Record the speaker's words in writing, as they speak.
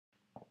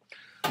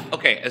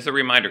Okay, as a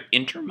reminder,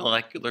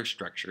 intermolecular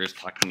structure is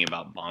talking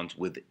about bonds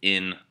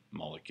within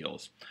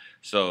molecules.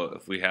 So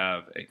if we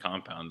have a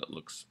compound that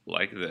looks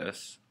like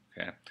this,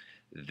 okay,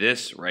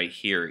 this right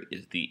here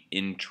is the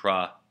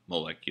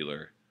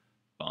intramolecular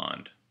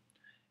bond.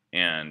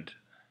 And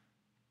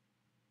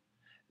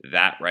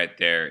that right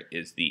there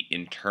is the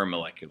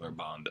intermolecular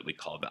bond that we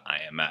call the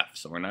IMF.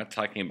 So we're not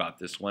talking about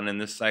this one in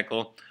this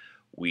cycle.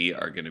 We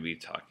are going to be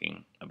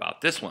talking about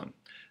this one.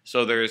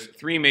 So there's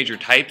three major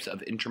types of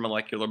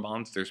intermolecular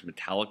bonds. There's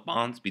metallic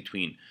bonds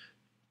between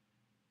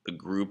a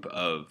group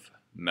of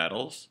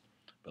metals,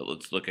 but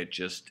let's look at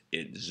just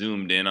it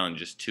zoomed in on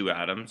just two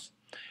atoms.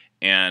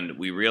 And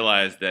we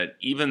realize that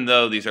even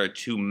though these are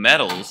two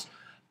metals,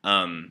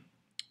 and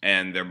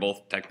they're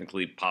both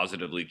technically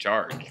positively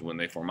charged when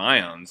they form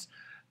ions,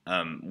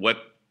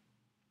 what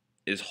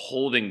is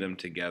holding them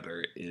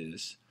together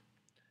is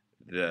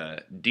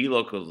the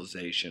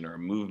delocalization or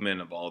movement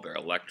of all their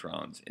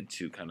electrons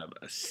into kind of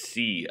a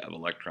sea of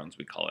electrons,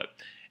 we call it,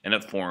 and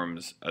it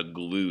forms a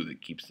glue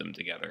that keeps them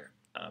together.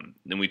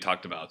 Then we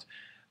talked about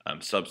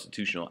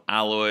substitutional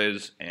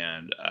alloys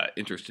and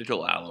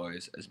interstitial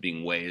alloys as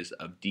being ways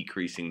of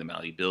decreasing the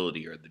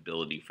malleability or the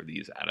ability for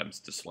these atoms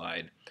to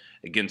slide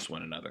against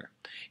one another.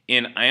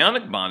 In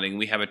ionic bonding,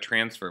 we have a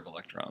transfer of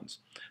electrons.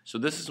 So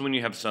this is when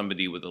you have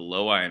somebody with a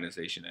low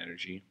ionization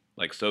energy,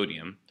 like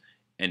sodium,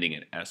 ending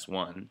at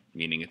S1,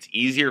 meaning it's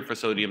easier for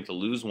sodium to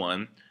lose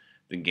 1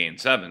 than gain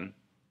 7,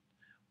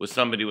 with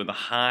somebody with a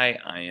high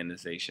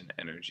ionization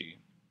energy,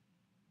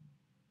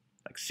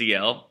 like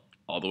Cl,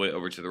 all the way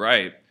over to the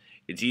right.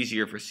 It's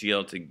easier for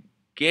Cl to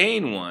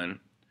gain 1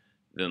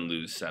 than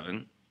lose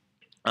 7.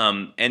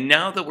 And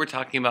now that we're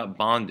talking about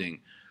bonding,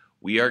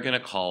 we are going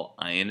to call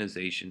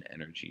ionization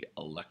energy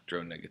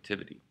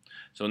electronegativity.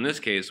 So in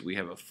this case, we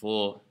have a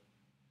full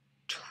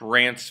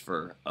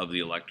transfer of the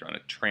electron, a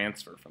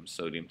transfer from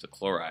sodium to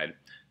chloride,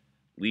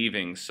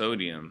 leaving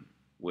sodium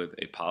with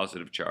a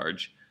positive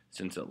charge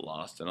since it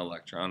lost an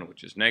electron,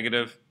 which is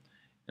negative,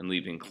 and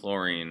leaving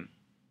chlorine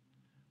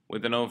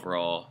with an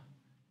overall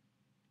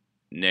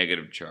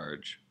negative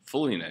charge,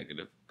 fully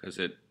negative, because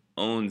it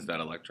owns that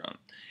electron.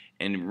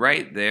 And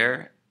right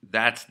there,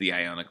 that's the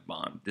ionic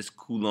bond, this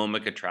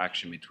Coulombic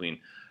attraction between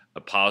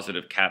a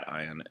positive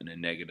cation and a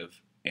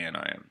negative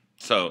anion.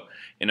 So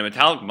in a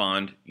metallic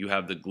bond, you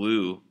have the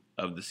glue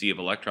of the sea of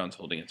electrons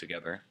holding it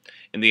together.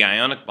 In the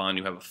ionic bond,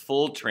 you have a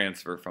full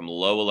transfer from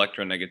low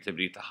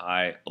electronegativity to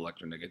high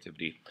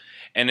electronegativity.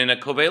 And in a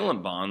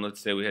covalent bond,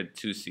 let's say we had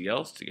two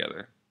Cls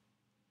together.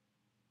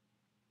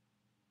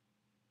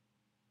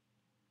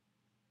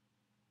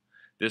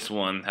 This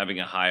one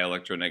having a high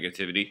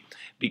electronegativity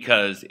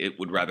because it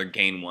would rather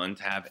gain 1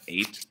 to have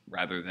 8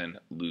 rather than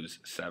lose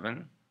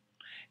 7.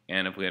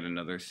 And if we had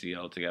another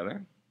Cl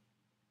together,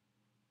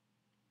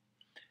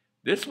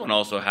 this one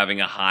also having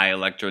a high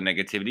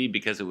electronegativity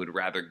because it would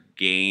rather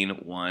gain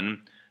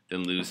 1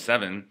 than lose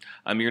 7.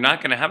 You're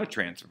not going to have a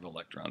transfer of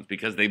electrons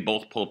because they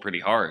both pull pretty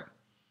hard,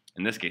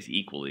 in this case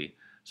equally.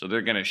 So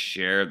they're going to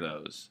share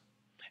those.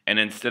 And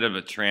instead of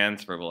a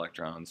transfer of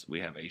electrons, we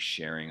have a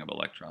sharing of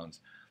electrons.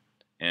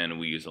 And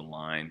we use a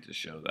line to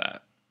show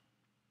that.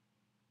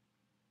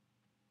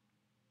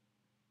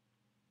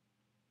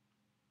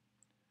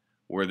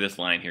 Where this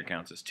line here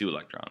counts as 2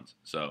 electrons.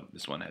 So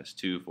this one has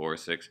 2, 4,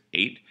 6,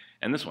 8,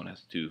 and this one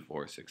has 2,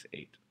 4, 6,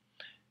 8.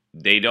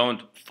 They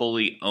don't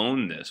fully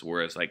own this,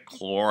 whereas like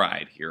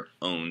chloride here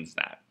owns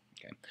that.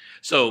 Okay.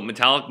 So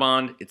metallic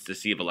bond, it's the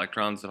sea of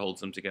electrons that holds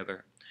them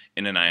together.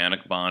 In an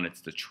ionic bond,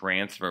 it's the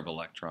transfer of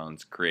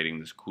electrons creating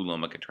this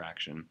Coulombic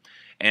attraction.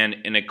 And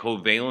in a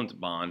covalent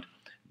bond,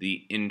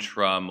 the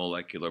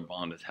intramolecular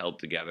bond is held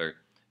together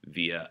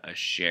via a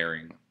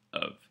sharing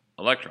of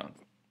electrons.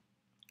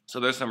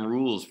 So there's some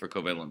rules for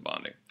covalent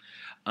bonding.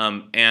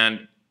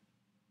 And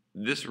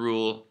this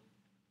rule,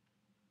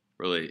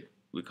 really,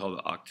 we call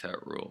the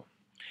octet rule.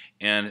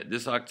 And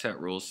this octet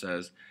rule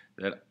says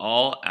that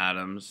all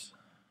atoms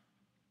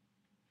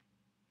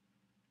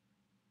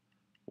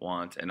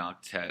want an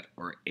octet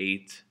or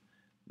 8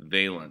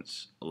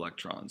 valence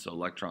electrons. So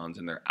electrons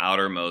in their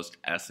outermost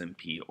s and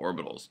p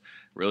orbitals.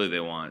 Really, they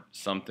want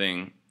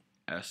something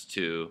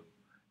s2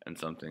 and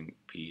something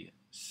p6.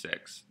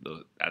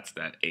 That's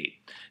that 8.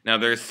 Now,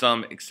 there's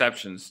some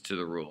exceptions to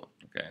the rule.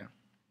 Okay,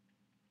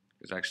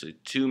 there's actually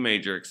 2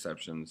 major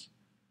exceptions,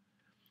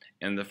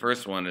 and the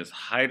first one is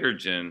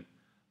hydrogen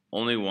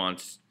only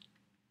wants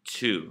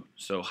 2.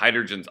 So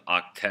hydrogen's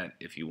octet,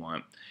 if you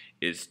want,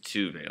 is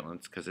 2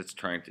 valence because it's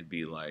trying to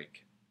be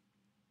like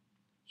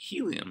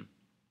helium.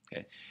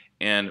 Okay,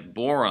 and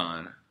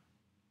boron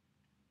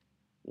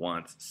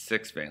wants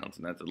 6 valence,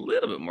 and that's a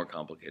little bit more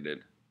complicated,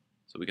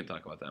 so we can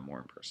talk about that more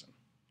in person.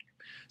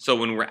 So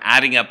when we're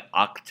adding up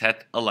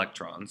octet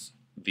electrons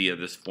via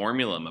this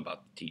formula I'm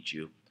about to teach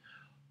you,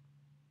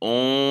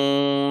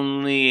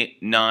 only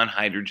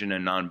non-hydrogen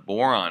and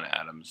non-boron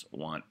atoms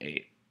want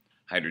 8.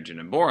 Hydrogen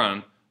and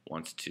boron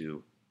wants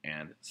 2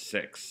 and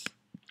 6.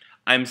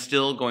 I'm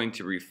still going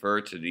to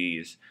refer to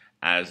these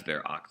as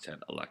their octet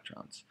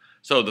electrons.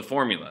 So the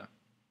formula,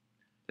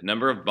 the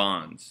number of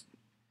bonds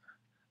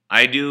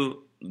I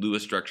do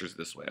Lewis structures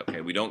this way, okay?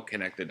 We don't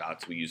connect the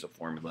dots. We use a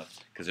formula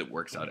because it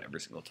works out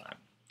every single time.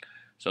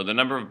 So the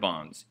number of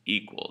bonds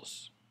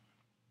equals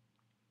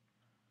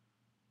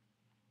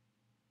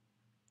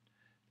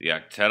the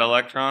octet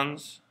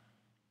electrons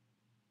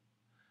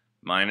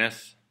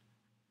minus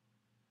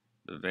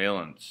the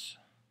valence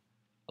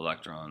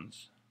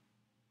electrons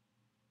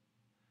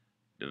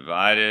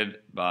divided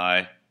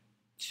by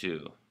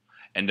 2.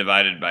 And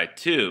divided by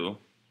 2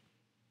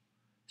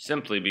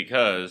 simply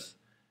because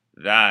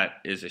that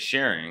is a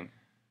sharing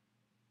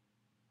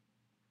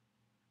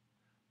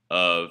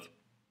of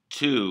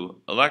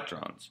 2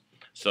 electrons.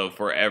 So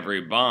for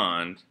every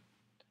bond,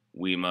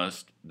 we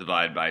must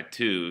divide by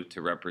 2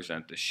 to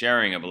represent the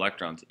sharing of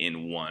electrons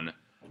in one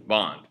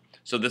bond.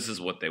 So this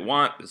is what they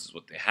want, this is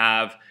what they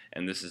have,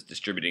 and this is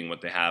distributing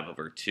what they have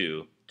over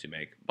 2 to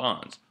make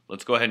bonds.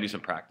 Let's go ahead and do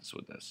some practice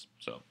with this.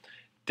 So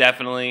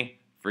definitely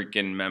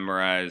freaking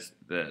memorize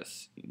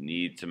this. You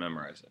need to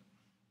memorize it.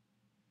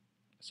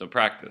 So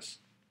practice.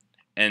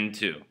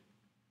 N2.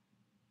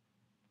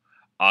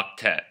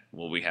 Octet.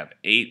 Well, we have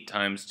 8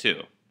 times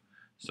 2.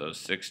 So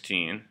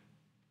 16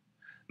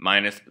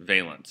 minus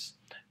valence.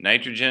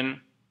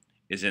 Nitrogen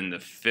is in the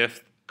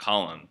 5th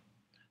column.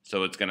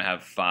 So it's going to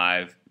have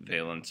 5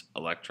 valence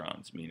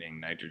electrons, meaning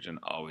nitrogen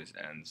always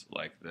ends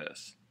like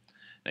this.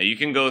 Now you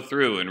can go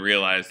through and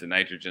realize the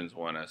nitrogen's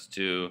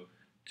 1s2,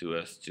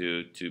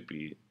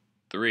 2s2,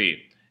 2p3,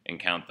 and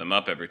count them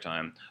up every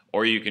time.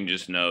 Or you can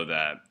just know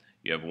that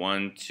you have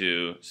 1,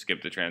 2,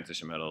 skip the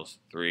transition metals,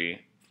 3,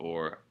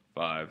 4,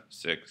 5,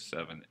 6,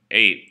 7,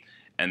 8,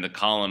 and the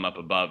column up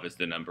above is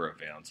the number of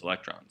valence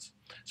electrons.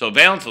 So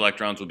valence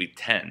electrons will be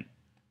 10,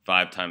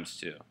 5 times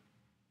 2,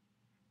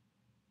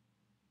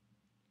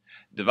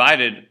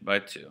 divided by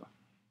 2.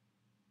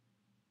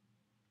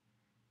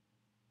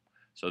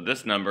 So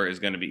this number is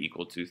going to be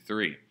equal to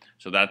 3.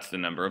 So that's the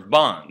number of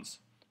bonds.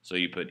 So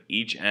you put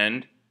each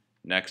end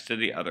next to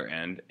the other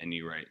end, and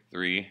you write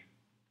 3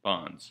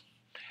 bonds.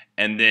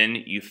 And then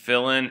you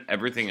fill in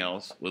everything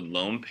else with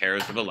lone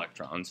pairs of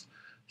electrons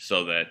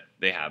so that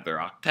they have their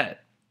octet.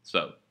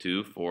 So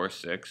 2, 4,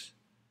 6,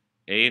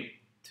 8,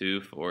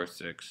 2, 4,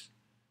 6,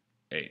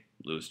 8.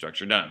 Lewis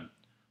structure done.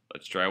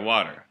 Let's try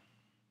water.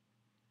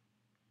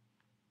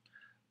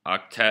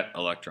 Octet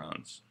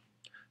electrons.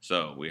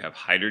 So we have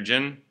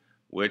hydrogen,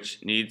 which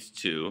needs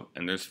 2,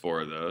 and there's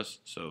 4 of those.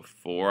 So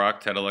 4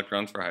 octet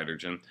electrons for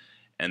hydrogen,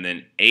 and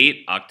then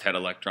 8 octet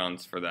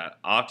electrons for that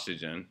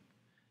oxygen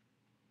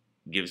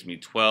gives me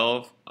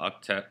 12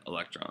 octet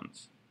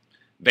electrons.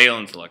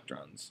 Valence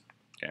electrons.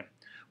 Okay.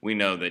 We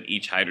know that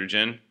each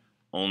hydrogen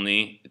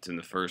it's in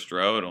the first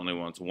row, it only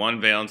wants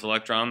 1 valence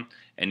electron,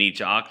 and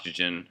each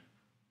oxygen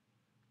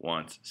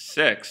wants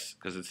 6,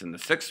 because it's in the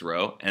 6th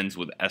row, ends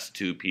with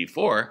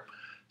S2P4,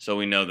 so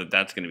we know that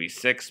that's going to be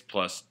 6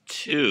 plus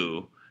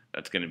 2,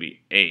 that's going to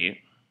be 8,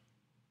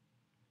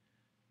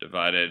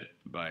 divided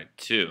by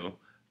 2,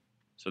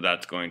 so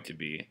that's going to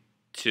be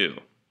 2.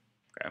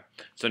 Okay.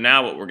 So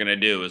now what we're going to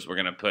do is we're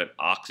going to put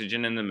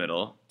oxygen in the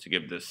middle to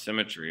give this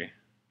symmetry,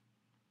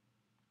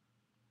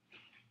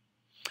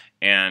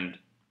 and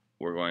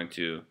we're going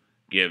to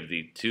give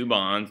the 2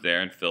 bonds there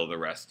and fill the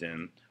rest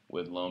in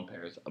with lone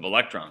pairs of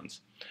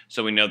electrons.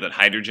 So we know that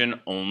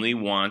hydrogen only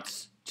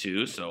wants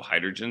 2, so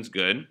hydrogen's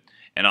good,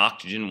 and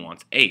oxygen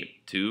wants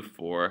 8. 2,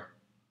 4,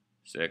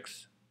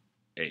 6,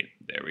 8.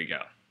 There we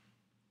go.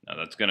 Now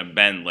that's going to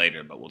bend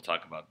later, but we'll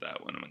talk about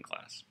that when I'm in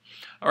class.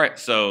 All right,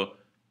 so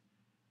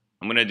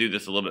I'm going to do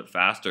this a little bit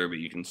faster, but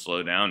you can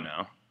slow down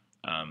now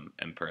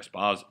and press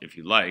pause if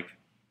you like.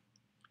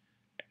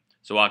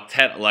 So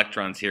octet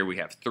electrons here, we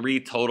have 3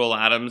 total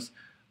atoms,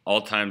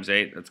 all times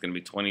 8, that's going to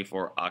be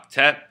 24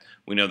 octet.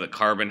 We know that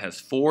carbon has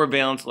 4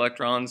 valence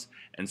electrons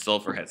and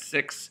sulfur has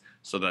 6,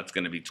 so that's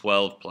going to be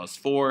 12 plus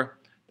 4,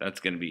 that's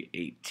going to be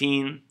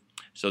 18.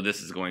 So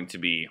this is going to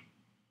be,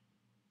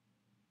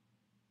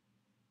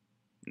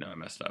 no, I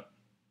messed up.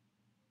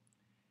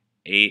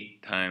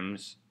 8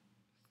 times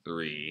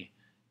 3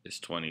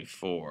 is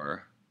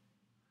 24.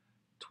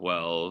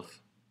 12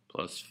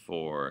 plus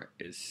 4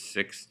 is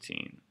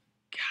 16.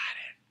 Got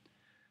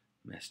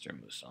it, Mr.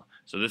 Musa.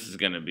 So this is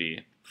going to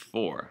be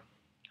 4.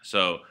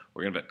 So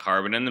we're going to put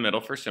carbon in the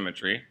middle for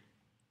symmetry.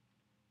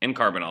 And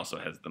carbon also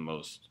has the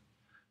most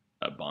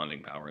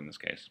bonding power in this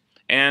case.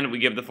 And we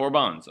give the 4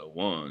 bonds. So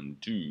 1,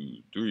 2,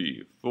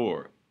 3,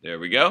 4. There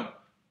we go.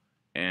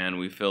 And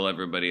we fill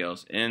everybody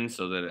else in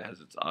so that it has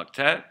its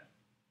octet.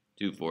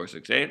 2, 4,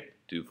 6, 8.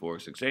 2, 4,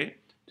 6, 8.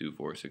 2,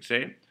 4, 6,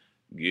 8.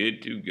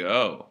 Good to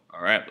go.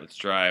 All right, let's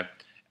try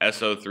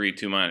SO3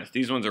 2 minus.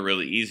 These ones are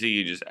really easy.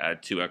 You just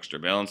add 2 extra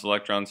valence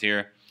electrons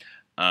here.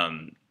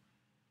 The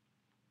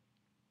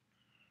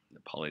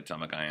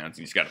polyatomic ions,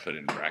 you just got to put it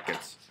in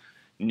brackets.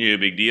 No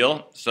big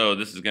deal. So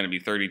this is going to be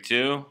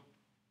 32.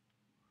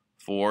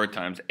 4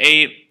 times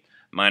 8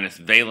 minus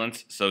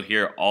valence. So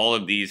here all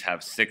of these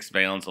have 6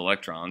 valence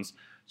electrons.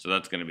 So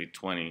that's going to be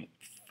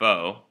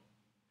 24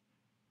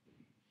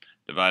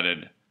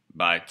 divided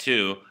by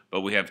 2.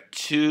 But we have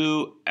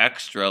 2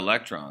 extra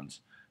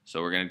electrons.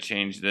 So we're going to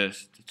change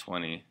this to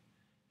 26.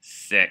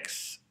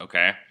 6.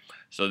 Okay,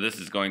 so this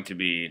is going to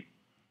be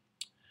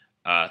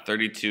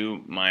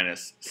 32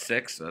 minus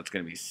 6, so that's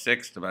going to be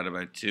 6 divided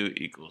by 2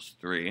 equals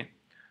 3.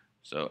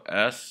 So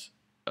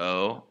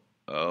SO,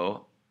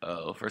 O,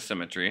 O for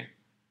symmetry.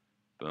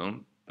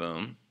 Boom,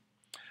 boom.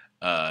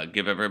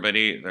 Give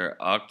everybody their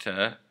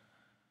octet.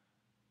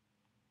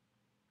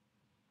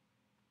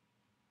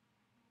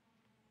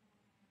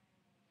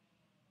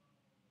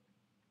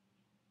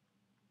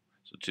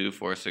 So 2,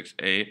 4, 6,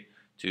 8,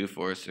 2,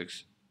 4,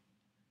 6,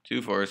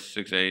 2, 4,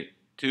 6, 8,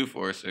 2,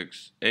 4,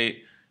 6,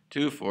 8,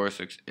 2, 4,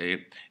 6,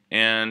 8,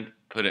 and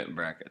put it in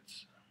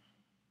brackets.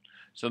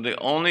 So the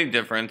only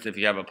difference if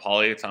you have a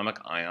polyatomic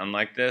ion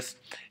like this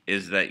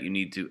is that you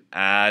need to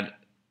add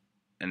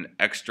an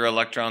extra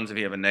electrons if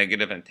you have a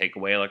negative and take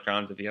away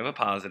electrons if you have a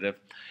positive,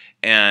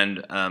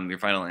 and your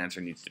final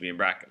answer needs to be in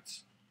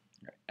brackets.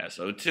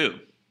 SO2.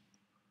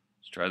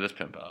 Let's try this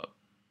pimp out.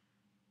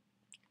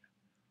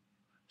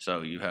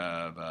 So you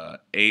have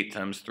 8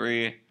 times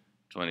 3,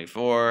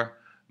 24,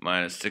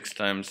 minus 6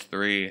 times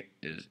 3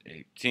 is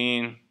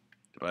 18,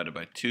 divided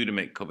by 2 to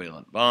make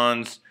covalent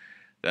bonds.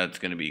 That's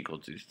going to be equal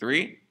to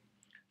 3.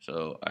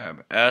 So I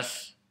have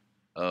S,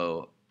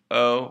 O,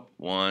 O,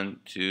 1,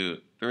 2,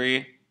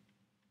 3.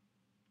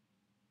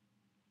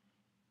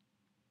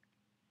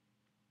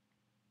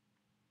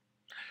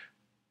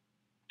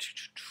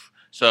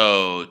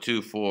 So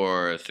 2,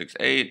 4, 6,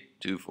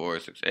 8, 2, 4,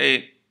 6,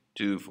 8.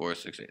 2, 4,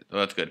 6, 8. So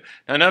that's good.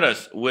 Now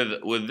notice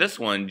with this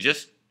one,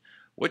 just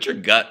what's your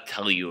gut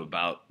tell you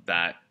about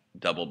that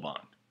double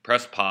bond?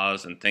 Press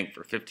pause and think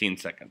for 15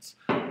 seconds.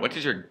 What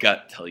does your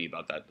gut tell you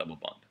about that double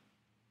bond?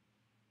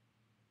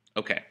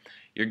 Okay,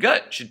 your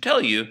gut should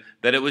tell you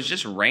that it was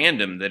just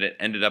random that it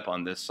ended up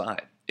on this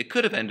side. It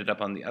could have ended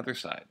up on the other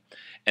side.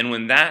 And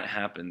when that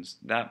happens,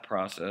 that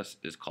process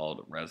is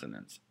called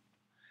resonance.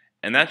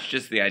 And that's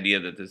just the idea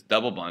that this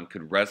double bond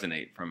could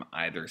resonate from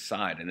either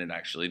side, and it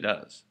actually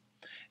does.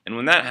 And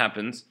when that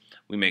happens,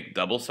 we make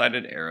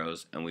double-sided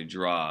arrows and we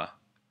draw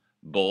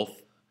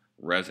both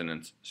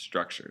resonance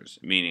structures,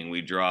 meaning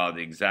we draw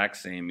the exact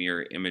same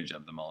mirror image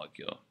of the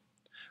molecule.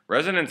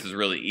 Resonance is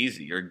really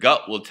easy. Your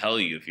gut will tell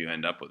you if you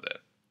end up with it.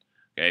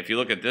 Okay, if you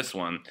look at this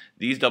one,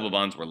 these double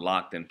bonds were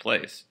locked in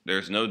place.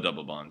 There's no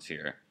double bonds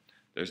here.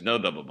 There's no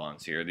double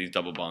bonds here. These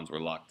double bonds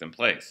were locked in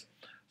place.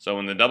 So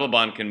when the double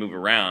bond can move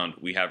around,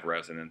 we have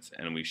resonance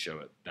and we show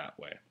it that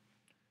way.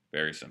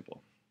 Very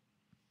simple.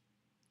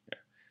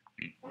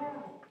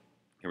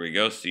 Here we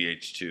go,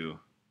 CH2O.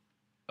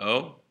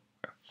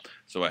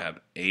 So I have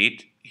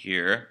 8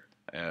 here.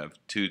 I have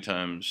 2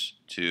 times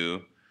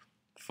 2,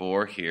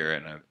 4 here,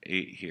 and I have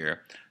 8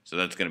 here. So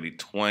that's going to be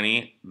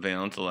 20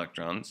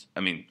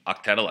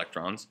 octet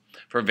electrons.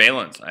 For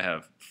valence, I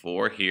have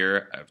 4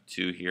 here, I have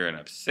 2 here, and I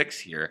have 6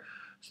 here.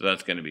 So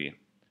that's going to be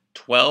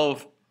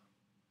 12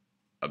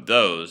 of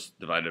those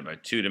divided by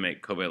 2 to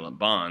make covalent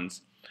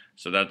bonds.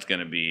 So that's going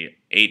to be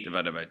 8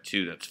 divided by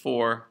 2, that's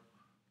 4.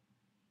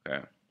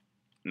 Okay.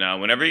 Now,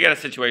 whenever you get a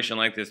situation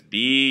like this,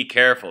 be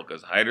careful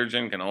because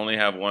hydrogen can only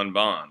have one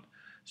bond.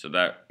 So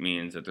that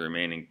means that the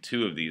remaining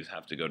 2 of these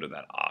have to go to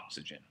that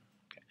oxygen.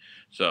 Okay.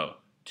 So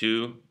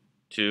 2,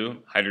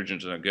 2,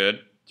 hydrogens are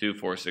good. 2,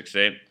 4, 6,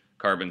 8,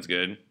 carbon's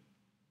good.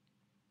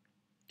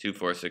 2,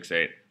 4, 6,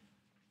 8,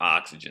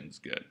 oxygen's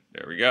good.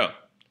 There we go.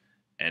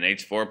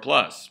 NH4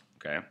 plus.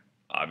 Okay.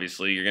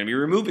 Obviously, you're going to be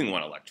removing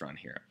 1 electron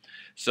here.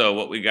 So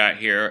what we got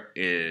here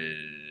is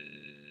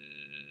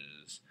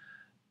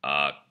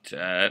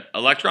octet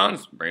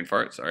electrons, brain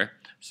fart, sorry.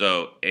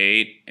 So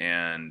 8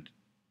 and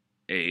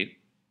 8,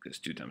 because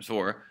 2 times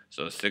 4.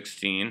 So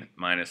 16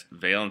 minus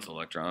valence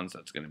electrons,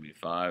 that's going to be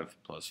 5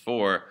 plus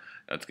 4.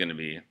 That's going to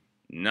be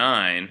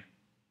 9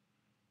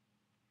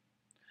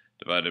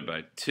 divided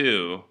by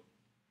 2.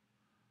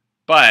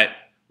 But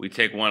we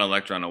take 1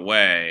 electron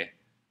away,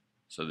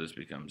 so this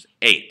becomes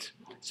 8.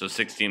 So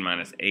 16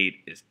 minus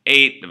 8 is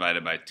 8,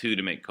 divided by 2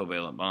 to make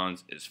covalent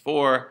bonds is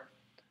 4.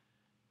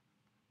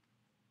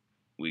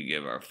 We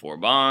give our 4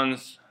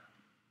 bonds.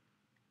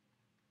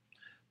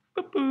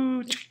 Plus,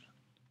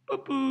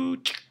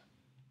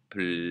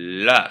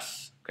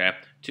 okay,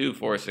 2,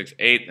 4, 6,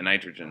 8, the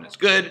nitrogen is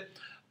good.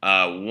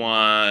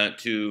 1,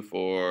 2,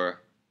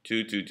 4,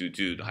 2, 2, 2,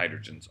 2, the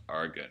hydrogens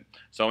are good.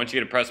 So I want you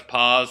to press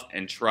pause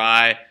and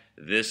try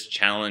this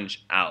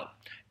challenge out.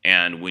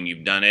 And when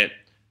you've done it,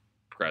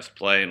 press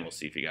play and we'll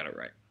see if you got it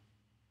right.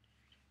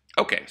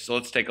 Okay, so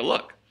let's take a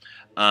look.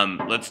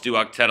 Let's do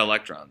octet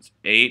electrons.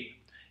 8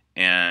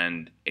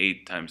 and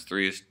 8 times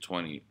 3 is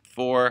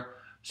 24.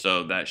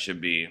 So that should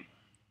be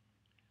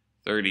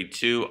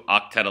 32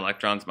 octet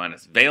electrons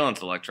minus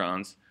valence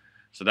electrons.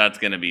 So that's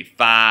going to be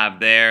 5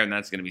 there, and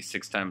that's going to be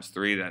 6 times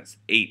 3. That's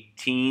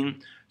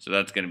 18. So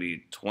that's going to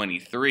be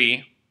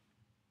 23.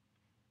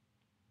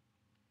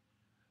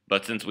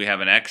 But since we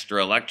have an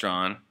extra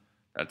electron,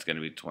 that's going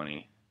to be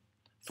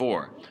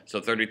 24.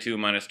 So 32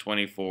 minus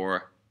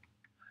 24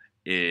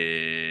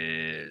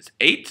 is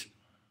 8.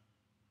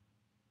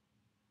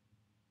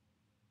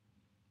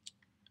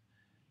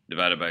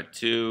 Divided by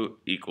 2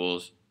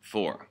 equals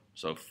 4.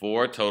 So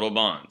 4 total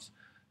bonds.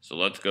 So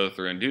let's go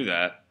through and do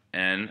that.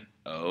 N,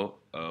 O,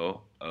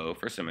 O, O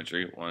for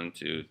symmetry. 1,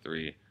 2,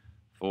 3,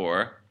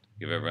 4.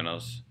 Give everyone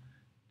else.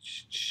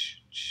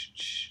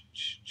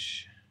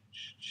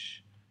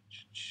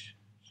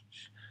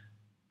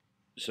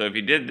 So if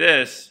you did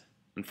this,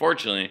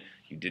 unfortunately,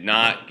 you did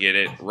not get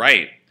it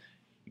right.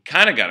 You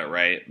kind of got it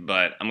right,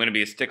 but I'm going to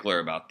be a stickler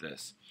about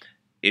this.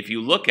 If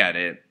you look at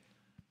it,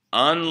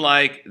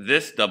 unlike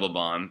this double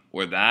bond,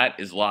 where that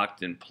is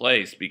locked in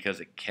place because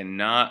it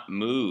cannot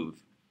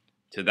move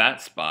to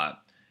that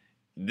spot,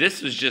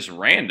 this was just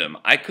random.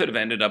 I could have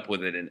ended up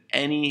with it in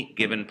any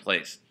given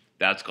place.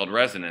 That's called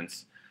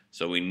resonance.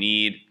 So we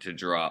need to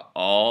draw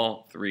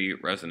all three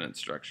resonance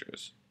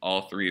structures,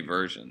 all three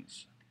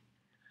versions.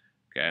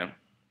 Okay?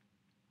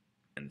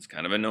 And it's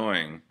kind of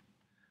annoying,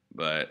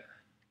 but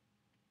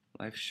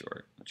life's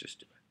short. Let's just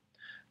do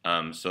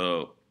it.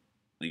 So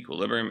the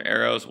equilibrium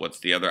arrows, what's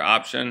the other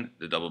option?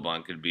 The double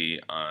bond could be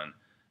on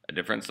a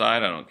different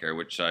side. I don't care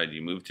which side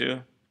you move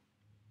to.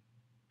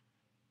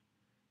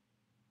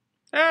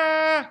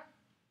 Ah!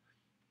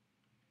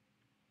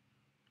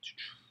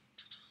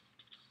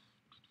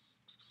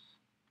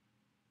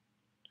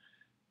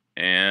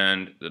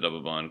 And the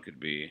double bond could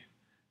be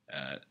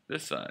at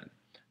this side.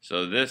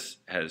 So this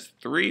has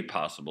three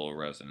possible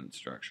resonance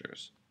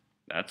structures.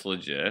 That's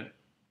legit.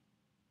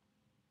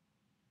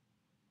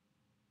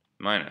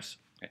 Minus.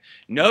 Okay.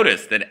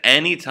 Notice that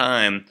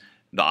anytime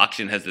the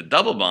oxygen has the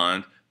double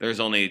bond, there's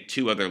only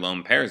two other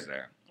lone pairs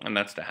there. And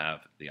that's to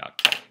have the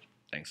octet.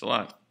 Thanks a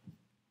lot.